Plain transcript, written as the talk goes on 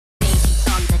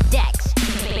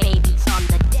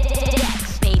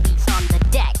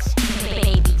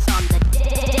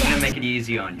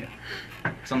on you.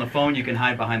 Because on the phone you can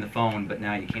hide behind the phone, but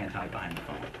now you can't hide behind the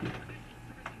phone.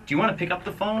 Do you want to pick up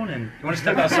the phone and you want to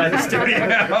step outside the studio?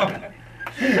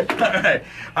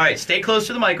 All right. Stay close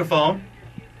to the microphone.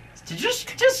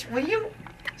 Just will you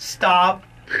stop?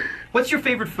 What's your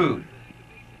favorite food?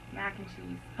 Mac and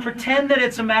cheese. Pretend that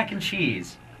it's a mac and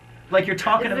cheese, like you're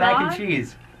talking to mac and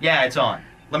cheese. Yeah, it's on.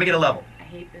 Let me get a level. I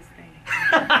hate this thing.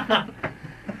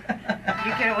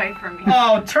 You get away from me.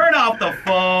 Oh, turn off the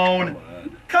phone.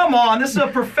 Come on, this is a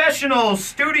professional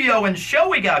studio and show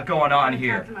we got going on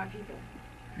here. Talk to my people.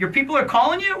 Your people are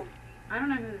calling you? I don't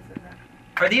know who this is.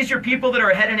 Are these your people that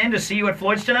are heading in to see you at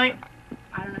Floyd's tonight?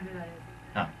 I don't know who that is.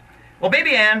 Oh. Well,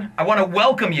 Baby Ann, I want to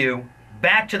welcome you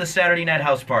back to the Saturday Night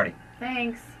House Party.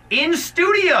 Thanks. In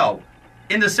studio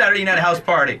in the Saturday Night House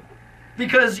Party.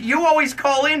 Because you always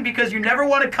call in because you never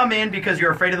want to come in because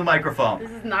you're afraid of the microphone.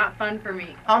 This is not fun for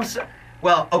me.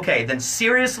 Well, okay, then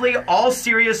seriously, all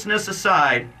seriousness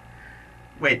aside,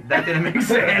 wait, that didn't make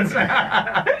sense.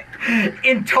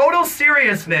 In total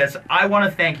seriousness, I want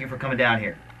to thank you for coming down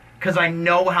here. Because I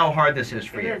know how hard this is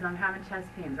for you. It is. I'm having chest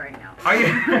pains right now. Are you?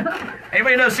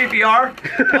 Anybody know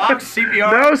CPR? Box,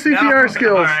 CPR? No CPR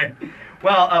skills. All right.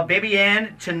 Well, Baby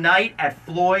Ann, tonight at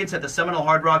Floyd's at the Seminole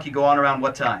Hard Rock, you go on around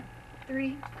what time?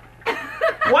 3.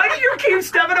 Why do you keep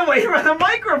stepping away from the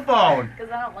microphone?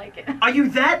 Because I don't like it. Are you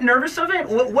that nervous of it?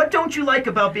 What don't you like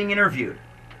about being interviewed?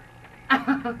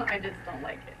 I just don't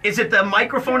like it. Is it the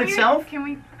microphone itself? Can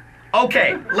we?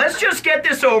 Okay, let's just get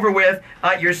this over with.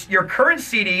 Your current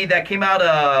CD that came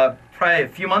out probably a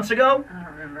few months ago. I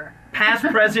don't remember. Past,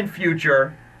 Present,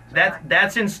 Future.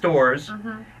 That's in stores.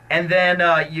 Mm-hmm. And then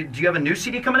do you have a new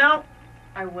CD coming out?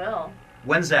 I will.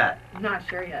 When's that? I'm not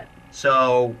sure yet.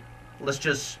 So let's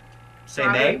just say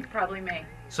May. Probably May.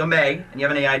 So May. And you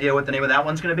have any idea what the name of that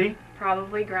one's going to be?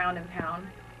 Probably Ground and Pound.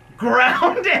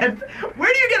 Ground and...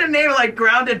 Where do you get a name like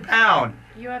Ground and Pound?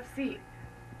 UFC.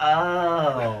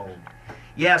 Oh.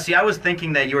 Yeah, see, I was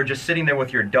thinking that you were just sitting there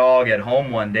with your dog at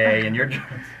home one day and you're just...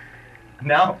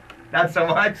 No? Not so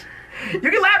much? You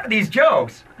can laugh at these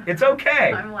jokes. It's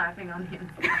okay. I'm laughing on the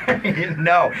inside.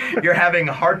 No, you're having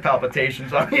heart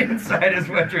palpitations on the inside is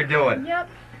what you're doing. Yep.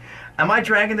 Am I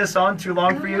dragging this on too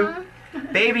long for you?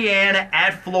 Baby Ann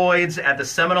at Floyd's at the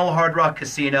Seminole Hard Rock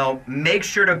Casino. Make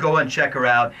sure to go and check her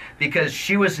out because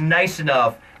she was nice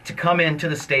enough to come into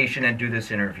the station and do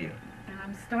this interview. And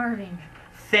I'm starving.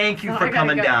 Thank you So for I gotta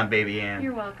coming go. down, Baby Ann.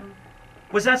 You're welcome.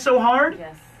 Was that so hard?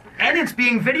 Yes. And it's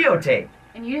being videotaped.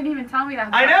 And you didn't even tell me that.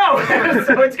 I know!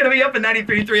 So it's going to be up at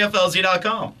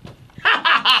 933flz.com.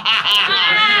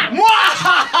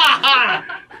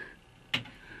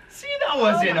 See, that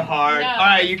wasn't hard. No, All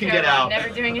right, you can good. get out. I'm never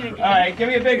doing it again. All right, give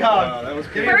me a big hug. That was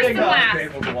Give me a First big and hug. last.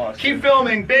 painful to watch. Keep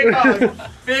filming. Big hug.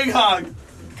 Big hug.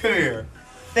 Come here.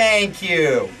 Thank you.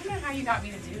 I don't know how you got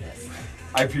me to do this.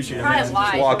 I appreciate it. Probably Man.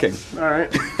 lied. Walking. All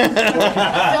right.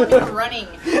 Still me running.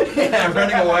 Yeah, I'm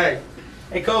running away.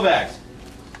 Hey, Kovacs,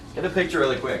 get a picture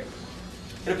really quick.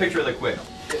 Get a picture really quick.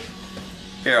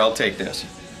 Here, I'll take this.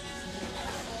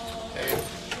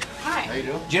 Hi. How you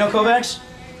doing? Do you know Kovacs?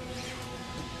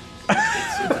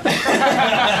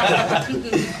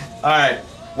 All right.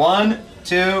 1,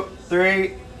 2,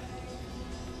 3.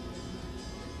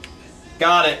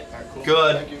 Got it. All right, cool.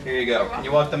 Good. Thank you. Here you go. Can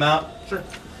you walk them out? Sure.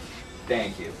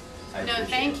 Thank you. I No, appreciate it.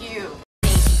 thank you.